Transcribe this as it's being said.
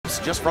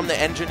ups just from the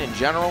engine in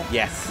general.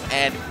 Yes.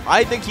 And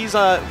I think he's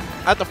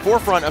at the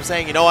forefront of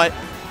saying, you know what,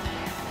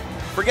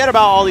 forget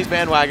about all these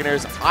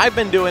bandwagoners. I've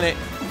been doing it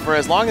for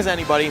as long as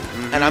anybody,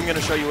 and I'm going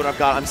to show you what I've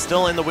got. I'm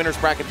still in the winner's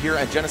bracket here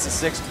at Genesis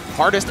 6.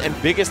 Hardest and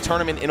biggest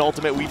tournament in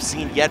Ultimate we've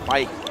seen yet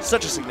by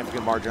such a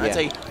significant margin. I'd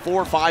say 4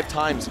 or 5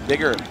 times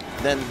bigger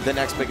than the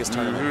next biggest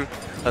tournament.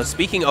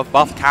 Speaking of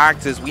buff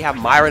characters, we have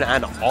Myran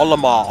and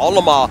Olimar.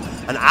 Olimar,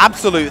 an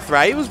absolute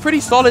threat. He was pretty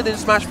solid in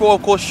Smash 4.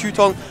 Of course,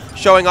 Shutong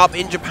showing up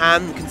in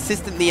Japan,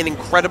 consistently an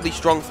incredibly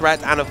strong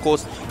threat. And of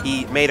course,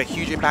 he made a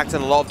huge impact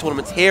in a lot of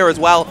tournaments here as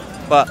well.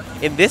 But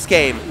in this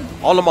game,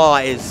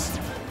 Olimar is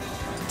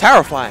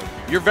terrifying.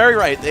 You're very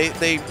right.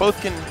 They both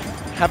can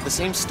have the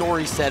same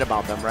story said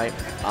about them, right?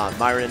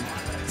 Myran,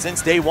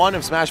 since day one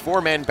of Smash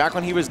 4, man, back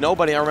when he was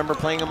nobody, I remember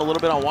playing him a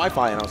little bit on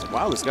Wi-Fi, and I was like,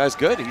 wow, this guy's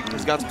good.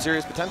 He's got some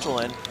serious potential,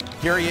 and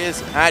here he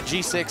is at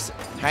G6,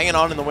 hanging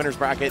on in the winner's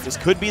bracket. This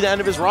could be the end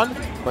of his run,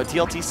 but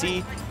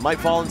TLTC might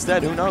fall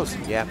instead. Who knows?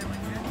 Yeah,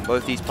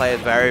 both these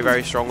players very,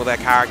 very strong with their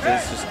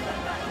characters.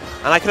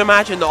 And I can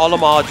imagine that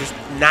Olimar just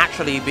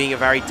naturally being a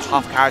very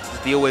tough character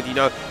to deal with. You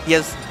know, he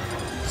has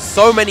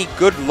so many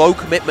good low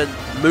commitment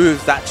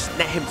moves that just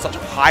net him such a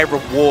high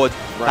reward.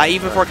 That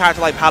even for a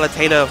character like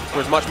Palutena, for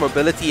as much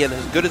mobility and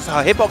as good as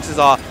her hitboxes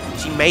are,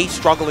 she may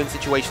struggle in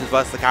situations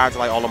versus a character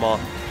like Olimar.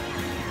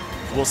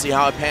 We'll see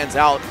how it pans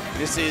out.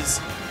 This is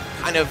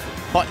kind of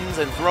buttons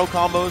and throw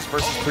combos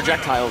versus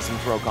projectiles and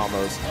throw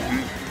combos.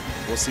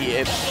 We'll see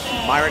if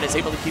Myran is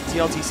able to keep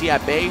TLTC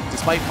at bay,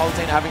 despite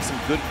Palutena having some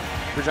good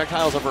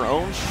projectiles of her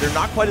own. They're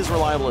not quite as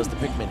reliable as the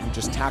Pikmin, who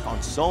just tack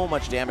on so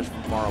much damage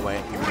from far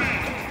away.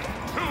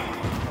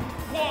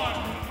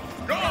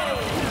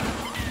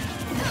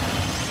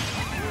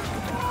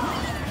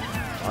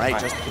 All right,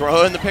 just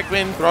throw in the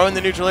Pikmin, throw in the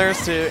neutral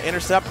airs to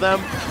intercept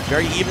them.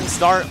 Very even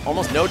start,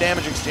 almost no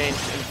damage exchange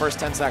in the first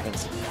 10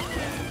 seconds.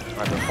 All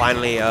right, but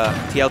finally,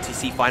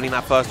 TLTC finding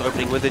that first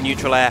opening with the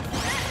neutral air.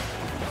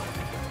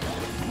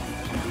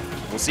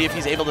 We'll see if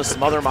he's able to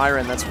smother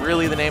Myran. That's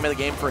really the name of the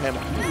game for him.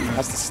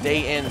 Has to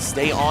stay in,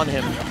 stay on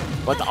him.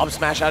 But the up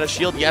smash out of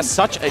shield, yes,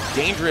 such a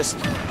dangerous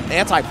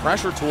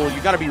anti-pressure tool.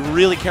 You got to be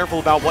really careful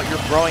about what you're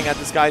throwing at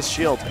this guy's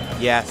shield.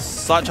 Yes,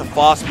 such a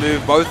fast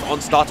move, both on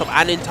startup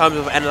and in terms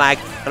of end lag.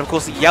 And of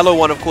course, the yellow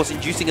one, of course,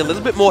 inducing a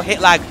little bit more hit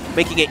lag,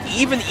 making it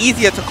even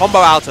easier to combo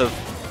out of.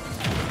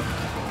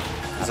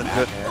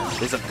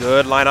 There's a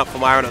good lineup for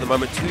Myran at the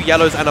moment. 2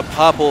 yellows and a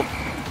purple.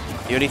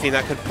 The only thing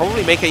that could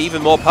probably make it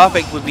even more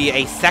perfect would be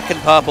a second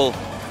purple.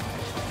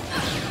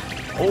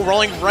 Oh,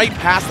 rolling right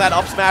past that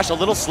up smash, a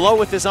little slow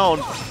with his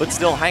own, but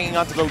still hanging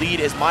onto the lead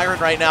is Myran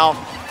right now.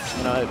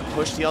 Gonna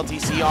push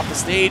TLTC off the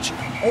stage.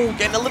 Oh,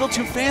 getting a little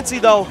too fancy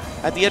though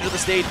at the edge of the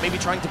stage, maybe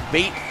trying to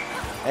bait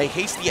a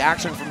hasty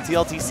action from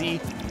TLTC.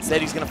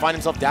 Instead, he's gonna find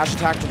himself dash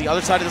attack to the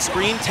other side of the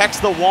screen, techs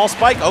the wall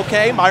spike.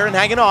 Okay, Myran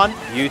hanging on.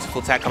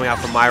 Beautiful tech coming out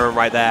from Myran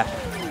right there.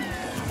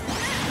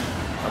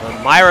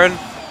 Myran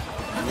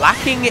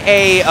lacking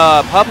a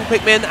purple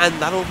Pikmin, and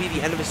that'll be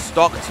the end of his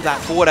stock to that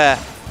forward air.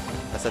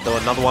 I said there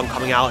was another one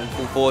coming out in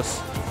full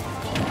force.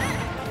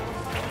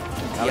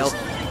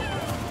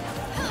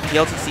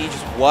 TLTC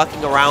just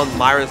working around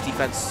Myran's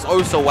defense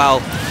so well,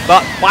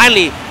 but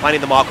finally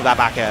finding the mark with that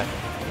back air.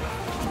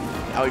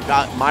 Now we've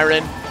got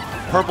Myran,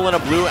 purple and a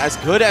blue, as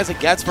good as it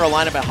gets for a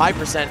lineup at high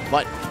percent,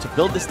 but to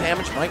build this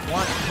damage, might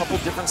want a couple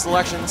different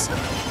selections.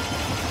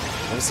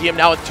 We see him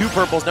now with 2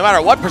 purples. No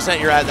matter what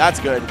percent you're at, that's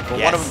good. But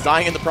one of them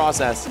dying in the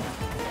process.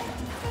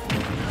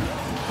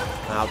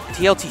 Now,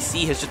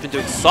 TLTC has just been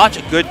doing such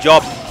a good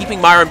job keeping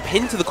Myran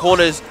pinned to the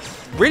corners,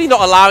 really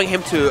not allowing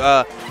him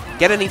to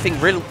get anything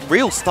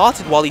real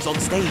started while he's on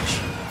stage.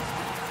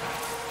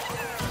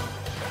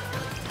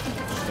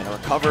 Gonna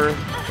recover,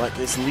 but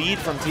this lead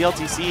from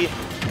TLTC,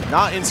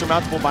 not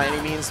insurmountable by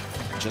any means,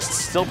 just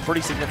still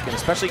pretty significant,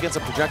 especially against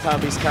a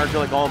projectile-based character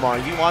like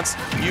Olimar. He wants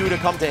you to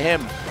come to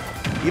him.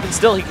 Even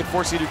still, he can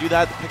force you to do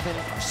that. The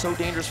Pikmin are so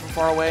dangerous from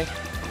far away.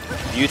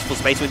 Beautiful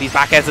space with these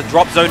back airs. A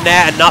drop zone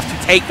there, enough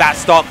to take that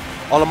stock.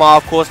 Olimar,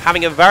 of course,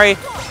 having a very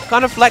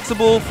kind of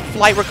flexible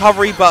flight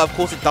recovery, but of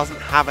course it doesn't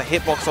have a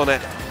hitbox on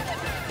it.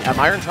 Yeah,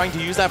 Myran trying to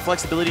use that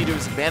flexibility to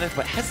his advantage,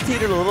 but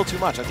hesitated a little too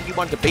much. I think he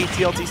wanted to bait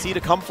TLTC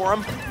to come for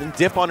him, then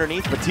dip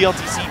underneath, but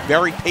TLTC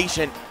very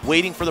patient,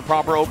 waiting for the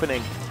proper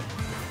opening.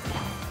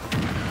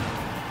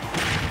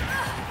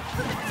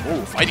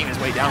 Ooh, fighting his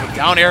way down with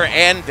down air,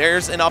 and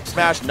there's an up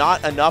smash,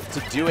 not enough to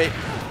do it.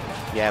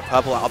 Yeah,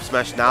 purple up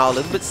smash now, a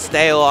little bit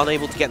stale,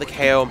 unable to get the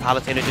KO on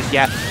Palutena just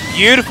yet.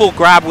 Beautiful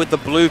grab with the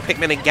blue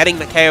Pikmin and getting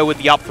the KO with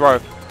the up throw.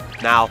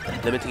 Now,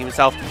 limiting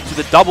himself to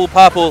the double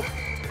purple.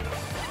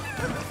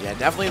 Yeah,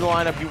 definitely the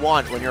lineup you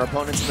want when your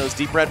opponent's in those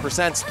deep red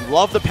percents.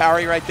 Love the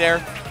parry right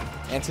there.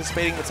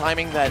 Anticipating the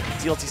timing that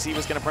TLTC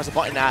was going to press a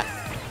button at.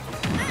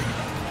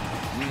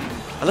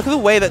 And look at the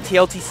way that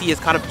TLTC is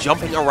kind of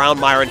jumping around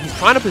Myran. He's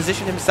trying to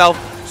position himself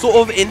sort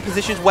of in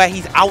positions where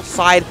he's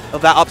outside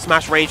of that up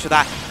smash range so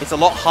that it's a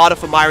lot harder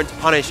for Myran to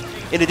punish.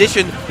 In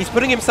addition, he's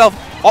putting himself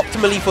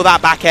optimally for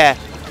that back air.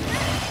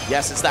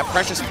 Yes, it's that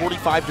precious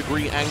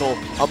 45-degree angle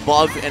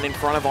above and in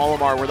front of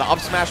Olimar where the up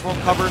smash won't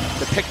cover,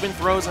 the Pikmin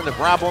throws and the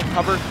grab won't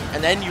cover,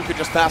 and then you could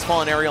just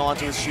fastball an aerial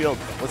onto his shield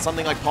with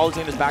something like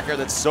Palutena's back air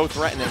that's so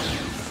threatening.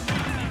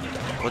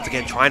 Once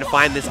again, trying to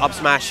find this up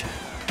smash.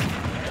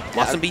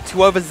 Mustn't be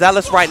too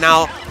overzealous right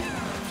now.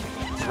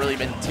 It's really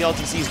been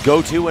TLTC's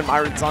go-to when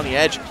Myran's on the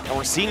edge, and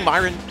we're seeing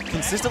Myran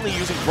consistently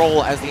using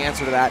roll as the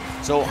answer to that.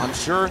 So I'm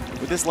sure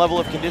with this level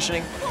of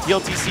conditioning,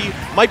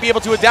 TLTC might be able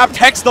to adapt.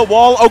 Hex the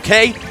wall,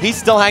 okay. He's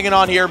still hanging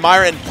on here.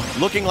 Myran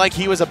looking like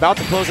he was about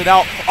to close it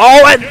out.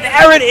 Oh, and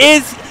there it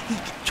is! He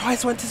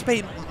tries to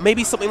anticipate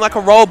maybe something like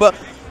a roll, but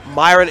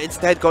Myran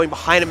instead going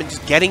behind him and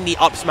just getting the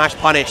up smash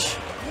punish.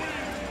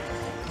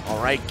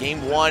 All right,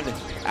 game one,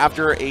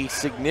 after a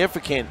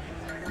significant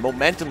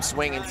momentum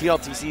swing in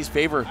TLTC's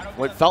favor,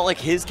 what felt like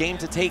his game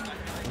to take.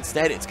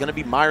 Instead, it's going to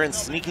be Myran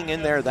sneaking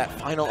in there. That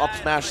final up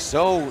smash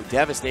so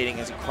devastating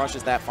as he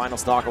crushes that final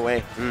stock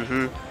away.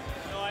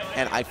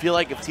 And I feel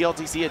like if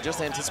TLTC had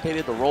just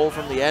anticipated the roll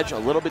from the edge a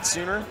little bit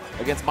sooner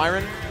against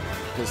Myran,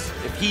 because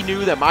if he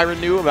knew that Myran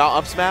knew about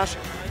up smash,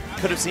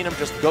 could have seen him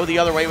just go the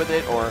other way with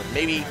it, or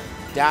maybe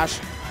dash,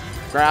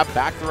 grab,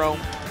 back throw.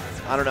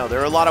 I don't know.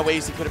 There are a lot of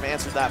ways he could have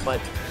answered that, but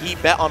he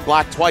bet on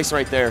black twice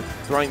right there,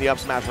 throwing the up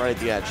smash right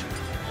at the edge.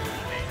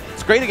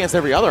 It's great against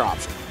every other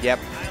option. Yep.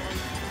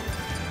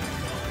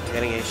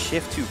 Getting a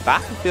shift to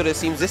Battlefield, it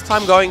seems. This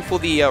time going for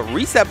the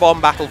reset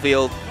bomb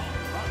Battlefield.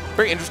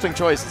 Very interesting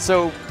choice. It's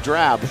so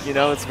drab, you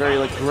know, it's very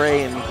like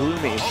gray and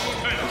gloomy.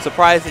 I'm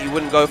surprised that you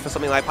wouldn't go for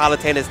something like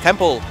Palutena's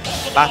Temple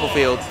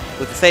Battlefield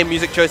with the same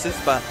music choices,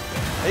 but...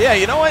 Yeah,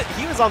 you know what?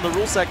 He was on the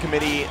rule set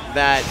committee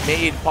that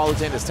made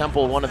Palutena's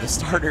Temple one of the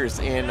starters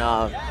in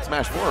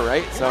Smash 4,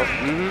 right? So,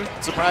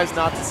 surprised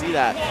not to see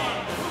that.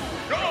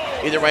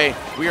 Either way,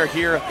 we are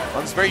here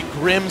on this very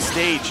grim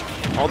stage.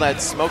 All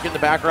that smoke in the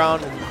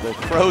background, and the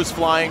crows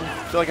flying.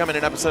 I feel like I'm in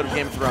an episode of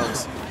Game of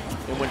Thrones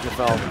in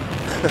Winterfell.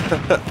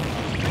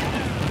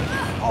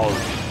 Oh,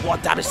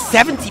 what damage?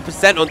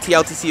 70% on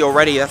TLTC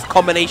already. That's a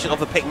combination of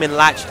the Pikmin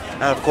latch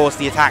and, of course,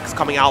 the attacks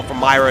coming out from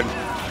Myran.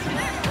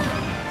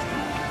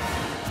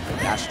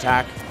 Dash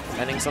attack,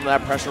 fending some of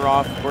that pressure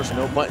off. Of course,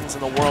 no buttons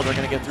in the world are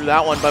going to get through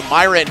that one. But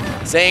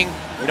Myran saying,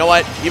 you know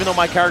what, even though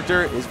my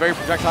character is very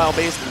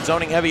projectile-based and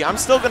zoning heavy, I'm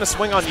still going to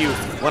swing on you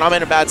when I'm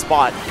in a bad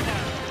spot.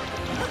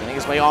 Getting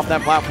his way off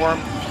that platform.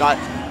 Got,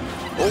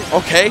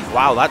 oh, okay.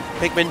 Wow, that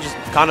Pikmin just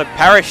kind of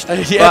perished.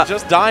 Yeah,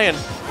 just dying.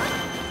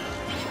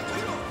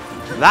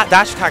 That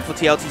dash attack for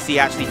TLTC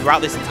actually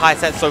throughout this entire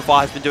set so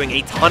far has been doing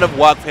a ton of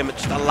work for him,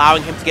 just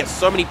allowing him to get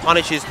so many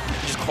punishes,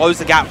 just close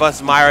the gap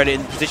versus Myran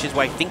in positions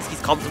where he thinks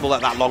he's comfortable at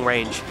that long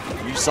range.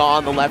 You saw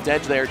on the left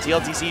edge there,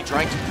 TLTC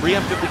trying to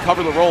preemptively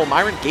cover the roll.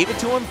 Myran gave it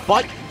to him,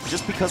 but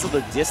just because of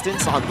the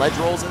distance on ledge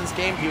rolls in this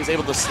game, he was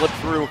able to slip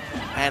through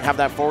and have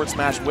that forward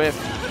smash whiff.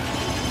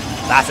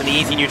 That's an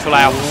easy neutral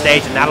out from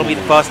stage, and that'll be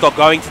the first stock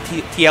going to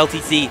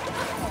TLTC.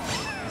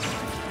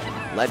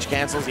 Ledge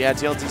cancels, yeah,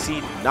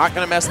 TLTC not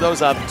going to mess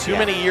those up. Too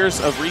many years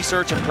of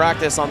research and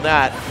practice on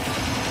that.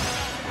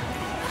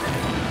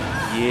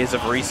 Years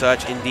of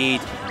research, indeed.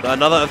 But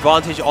another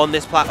advantage on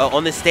this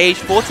stage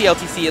for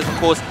TLTC is, of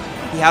course,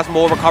 he has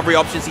more recovery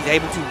options. He's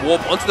able to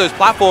warp onto those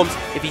platforms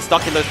if he's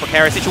stuck in those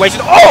precarious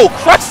situations. Oh,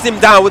 crushes him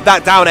down with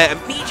that down air,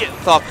 immediate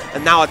stock,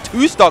 and now a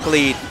 2-stock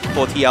lead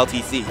for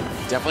TLTC.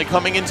 Definitely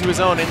coming into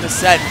his own in the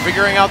set,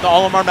 figuring out the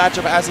Olimar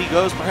matchup as he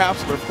goes,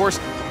 perhaps, but of course,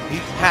 he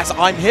has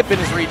I'm Hip in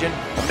his region.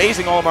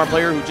 Amazing Olimar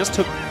player who just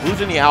took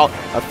Palutena out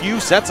a few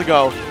sets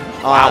ago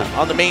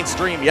on the main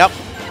stream. Yep.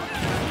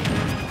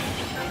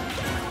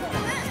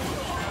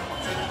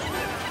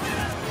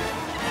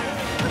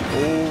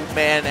 Oh,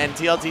 man, and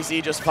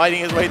TLTC just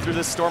fighting his way through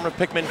this storm of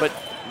Pikmin, but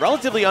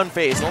relatively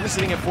unfazed, only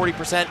sitting at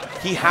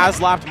 40%. He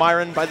has lapped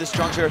Myran by this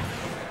juncture.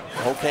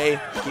 Okay,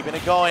 keeping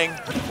it going,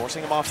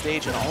 forcing him off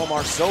stage, and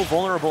Olimar so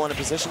vulnerable in a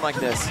position like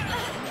this.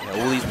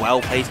 All these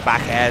well-placed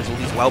back airs, all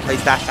these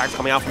well-placed dash attacks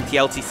coming out from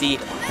TLTC.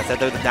 As I said,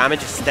 though, the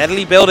damage is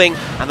steadily building,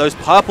 and those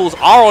purples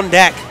are on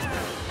deck.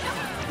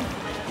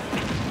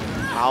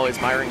 How is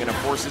Myran going to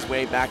force his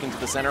way back into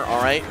the center?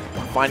 All right,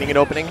 finding an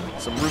opening,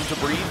 some room to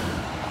breathe.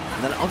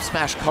 And then up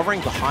smash covering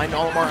behind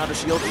Olimar under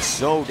shield is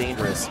so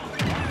dangerous.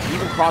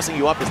 Even crossing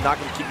you up is not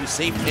going to keep you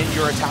safe in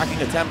your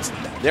attacking attempts.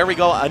 There we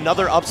go,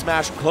 another up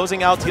smash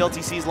closing out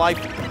TLTC's life.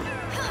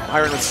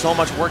 Myran with so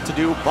much work to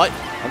do, but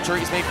I'm sure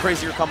he's made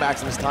crazier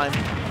comebacks in his time.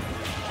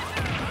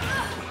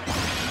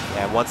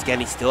 Yeah, once again,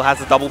 he still has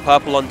the double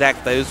purple on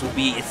deck. Those will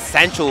be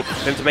essential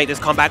for him to make this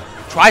comeback.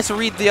 Tries to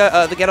read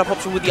the get-up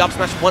option with the up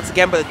smash once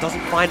again, but it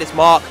doesn't find its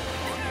mark.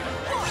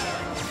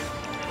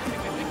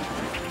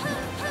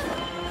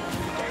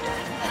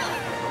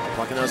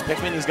 Plucking those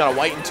Pikmin, he's got a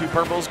white and 2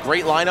 purples.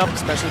 Great lineup,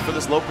 especially for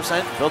this low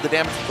percent. Build the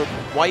damage for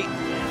white,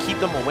 keep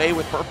them away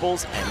with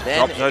purples, and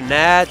then... Drop zone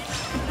net.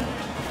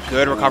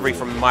 Good recovery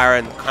from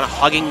Myran, kind of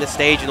hugging the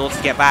stage in order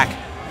to get back.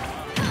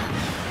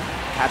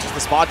 Catches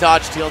the spot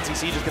dodge.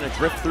 TLTC just going to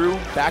drift through,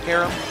 back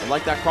air him, and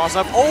like that cross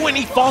up. Oh, and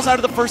he falls out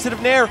of the first hit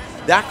of Nair.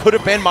 That could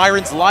have been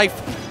Myran's life.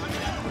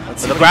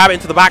 The grab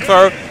into the back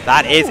throw.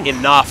 That is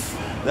enough.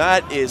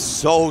 That is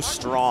so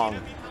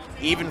strong.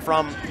 even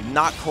from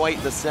not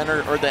quite the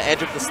center or the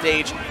edge of the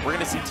stage. We're going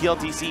to see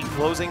TLTC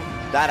closing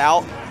that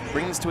out,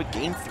 bringing us to a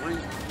game 3.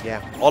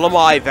 Yeah,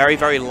 Olimar, very,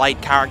 very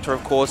light character,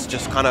 of course,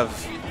 just kind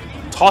of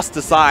tossed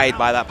aside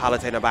by that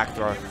Palutena back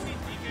throw.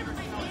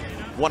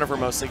 One of her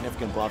most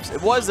significant buffs.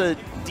 It was a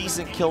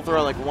decent kill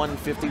throw, like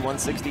 150,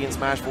 160 in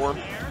Smash 4,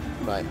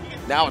 but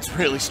now it's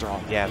really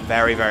strong. Yeah,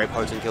 very, very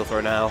potent kill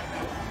throw now.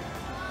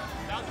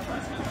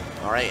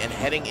 All right, and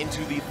heading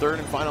into the third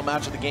and final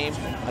match of the game,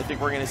 I think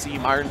we're going to see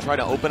Myran try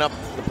to open up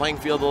the playing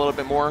field a little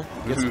bit more,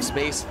 get some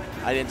space.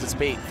 I'd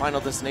anticipate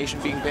Final Destination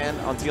being banned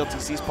on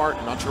TLTC's part.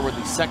 I'm not sure what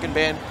the second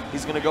ban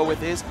he's going to go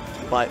with is,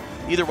 but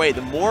either way,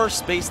 the more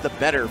space, the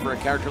better for a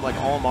character like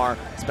Olimar,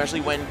 especially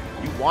when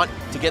you want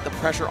to get the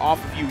pressure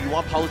off of you. You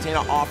want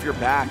Palutena off your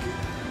back.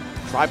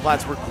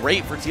 Triplats were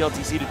great for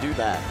TLTC to do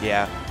that.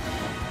 Yeah.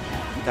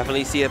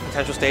 Definitely see a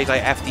potential stage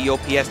like FD or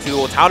PS2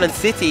 or Town and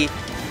City.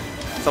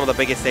 Some of the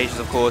biggest stages,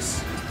 of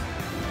course.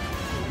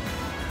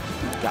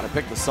 Got to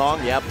pick the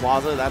song. Yeah,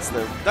 Plaza. That's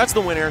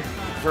the winner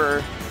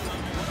for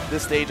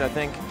this stage, I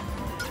think.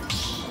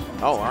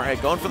 Oh, all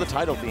right, going for the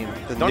title theme.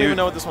 Don't even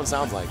know what this one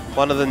sounds like.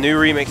 One of the new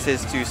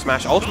remixes to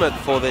Smash Ultimate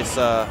for this,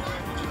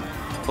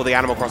 for the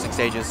Animal Crossing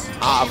stages.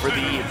 Ah, for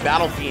the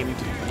battle-themed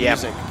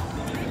music.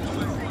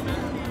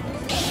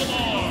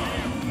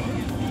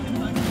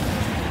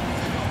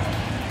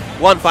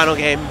 One final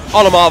game: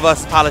 Olimar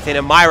versus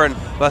Palutena, Myran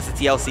versus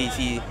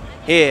TLTC.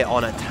 Here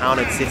on a Town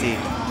and City.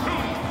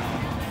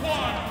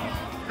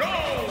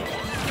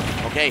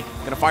 Okay,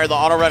 gonna fire the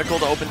auto reticle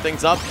to open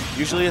things up.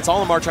 Usually it's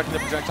Olimar checking the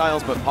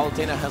projectiles, but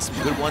Palutena has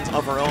some good ones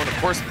of her own. Of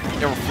course,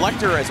 a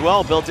reflector as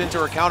well built into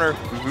her counter.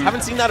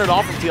 Haven't seen that at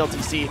all from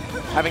TLTC,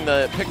 having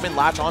the Pikmin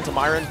latch onto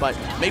Myran, but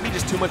maybe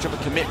just too much of a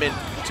commitment,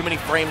 too many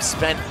frames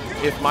spent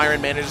if Myran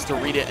manages to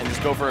read it and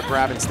just go for a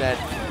grab instead.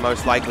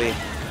 Most likely.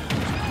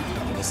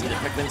 You see the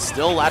Pikmin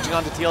still latching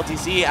onto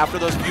TLTC after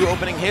those few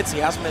opening hits. He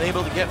hasn't been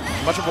able to get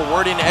much of a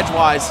word in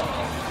edgewise.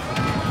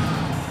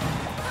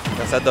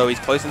 Like I said, though, he's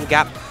closing the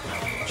gap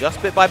just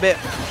bit by bit.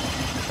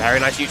 Very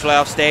nice neutral air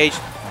off stage.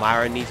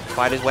 Myran needs to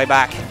fight his way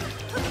back.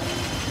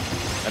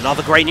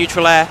 Another great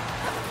neutral air.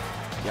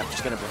 Yep,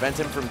 just going to prevent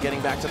him from getting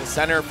back to the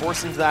center,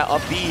 force into that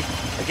up B.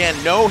 Again,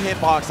 no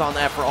hitbox on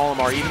that for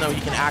Olimar, even though he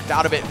can act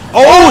out of it.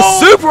 Oh,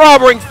 super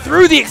armoring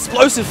through the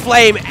explosive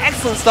flame.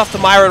 Excellent stuff to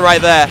Myran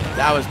right there.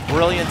 That was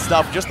brilliant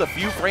stuff. Just a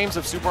few frames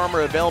of super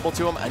armor available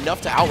to him,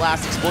 enough to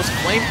outlast explosive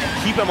flame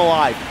and keep him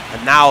alive.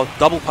 And now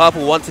double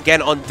purple once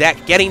again on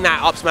deck, getting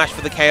that up smash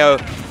for the KO.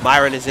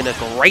 Myran is in a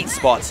great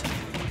spot.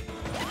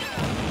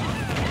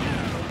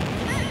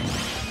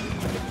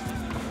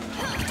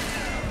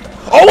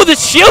 Oh, the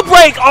shield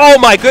break! Oh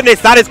my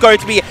goodness, that is going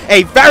to be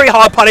a very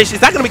hard punish.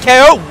 Is that going to be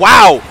KO?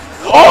 Wow!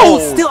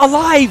 Oh, still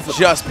alive!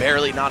 Just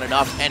barely, not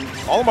enough. And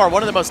Olimar,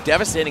 one of the most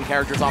devastating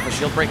characters off a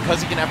shield break,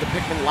 because he can have the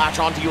Pikmin latch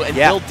onto you and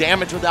deal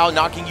damage without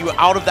knocking you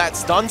out of that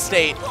stun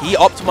state. He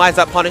optimized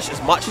that punish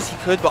as much as he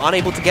could, but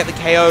unable to get the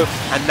KO,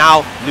 and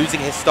now losing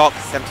his stock,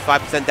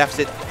 75%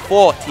 deficit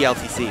for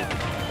TLTC.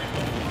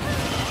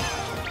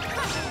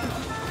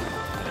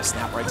 Gonna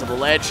snap right to the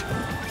ledge.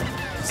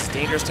 It's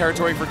dangerous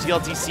territory for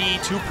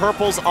TLTC. 2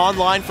 purples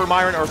online for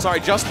Myran, or sorry,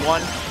 just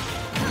 1.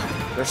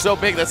 They're so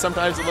big that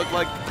sometimes it looks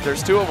like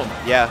there's 2 of them.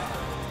 Yeah.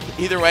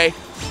 Either way,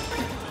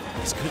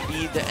 this could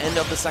be the end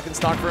of the second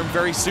stock for him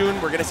very soon.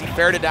 We're going to see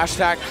fair to dash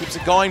attack, keeps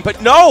it going,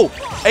 but no!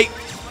 A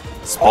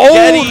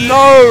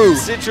spaghetti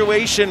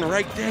situation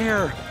right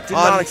there. Did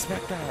not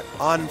expect that.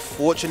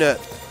 Unfortunate.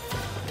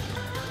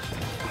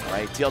 All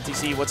right,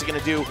 TLTC, what's he going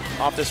to do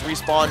off this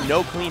respawn?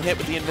 No clean hit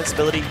with the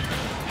invincibility.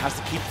 Has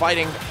to keep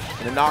fighting.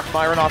 Gonna knock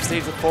Myran off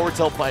stage with forward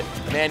tilt, but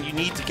man, you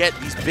need to get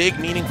these big,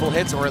 meaningful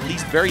hits, or at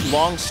least very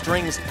long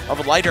strings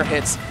of lighter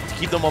hits to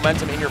keep the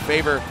momentum in your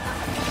favor.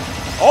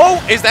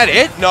 Oh, is that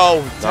it?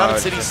 No, Town and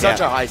City's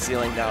such a high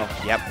ceiling now.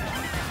 Yep.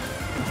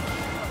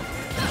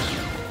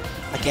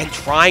 Again,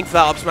 trying for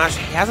that up smash.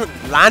 He hasn't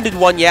landed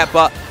one yet,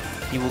 but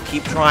he will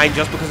keep trying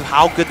just because of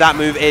how good that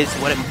move is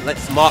when it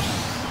lets him up.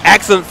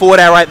 Excellent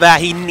forward air right there.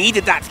 He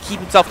needed that to keep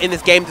himself in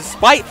this game.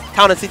 Despite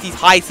Town and City's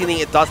high ceiling,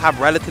 it does have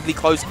relatively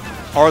close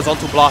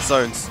horizontal blast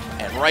zones.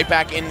 And right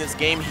back in this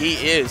game, he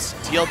is.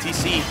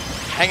 TLTC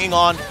hanging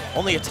on,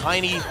 only a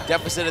tiny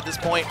deficit at this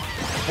point.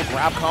 The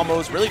grab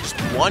combos, really just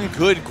one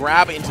good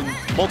grab into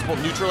multiple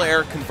neutral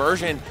air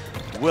conversion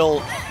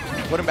will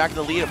put him back in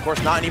the lead. Of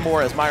course, not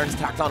anymore, as Myran's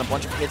tacked on a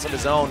bunch of hits of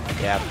his own.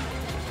 Yeah.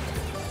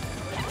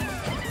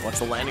 What's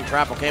the landing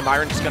trap? Okay,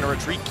 Myran just going to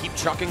retreat, keep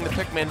chucking the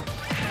Pikmin.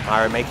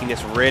 Myran making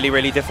this really,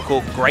 really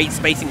difficult. Great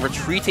spacing,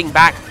 retreating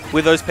back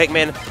with those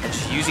Pikmin, and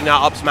just using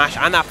that up smash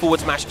and that forward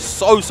smash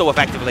so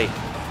effectively.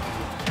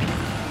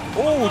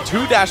 Oh,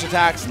 2 dash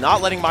attacks,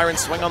 not letting Myran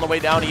swing on the way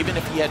down, even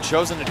if he had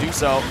chosen to do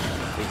so.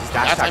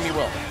 That time he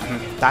will.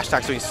 Dash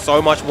attack's doing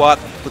so much work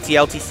for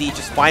TLTC,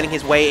 just finding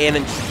his way in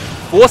and just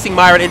forcing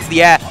Myran into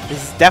the air.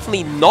 This is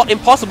definitely not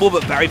impossible,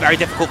 but very, very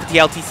difficult for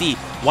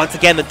TLTC. Once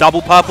again, the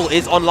double purple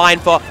is online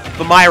for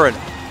Myran.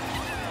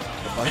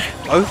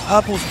 Both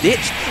purples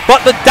ditched,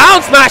 but the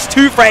down smash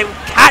 2-frame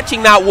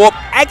catching that warp.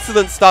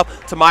 Excellent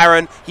stuff to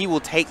Myran. He will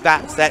take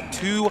that set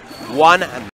 2-1 and